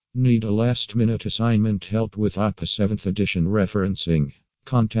Need a last minute assignment help with APA 7th edition referencing?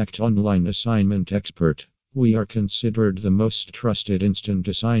 Contact Online Assignment Expert. We are considered the most trusted instant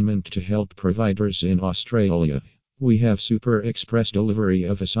assignment to help providers in Australia. We have super express delivery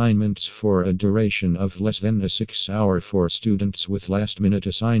of assignments for a duration of less than a 6 hour for students with last minute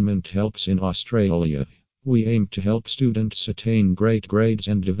assignment helps in Australia. We aim to help students attain great grades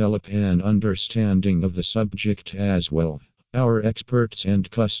and develop an understanding of the subject as well. Our experts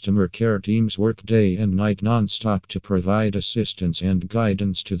and customer care teams work day and night non-stop to provide assistance and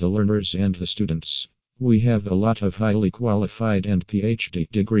guidance to the learners and the students. We have a lot of highly qualified and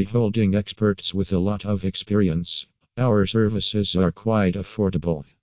PhD degree holding experts with a lot of experience. Our services are quite affordable.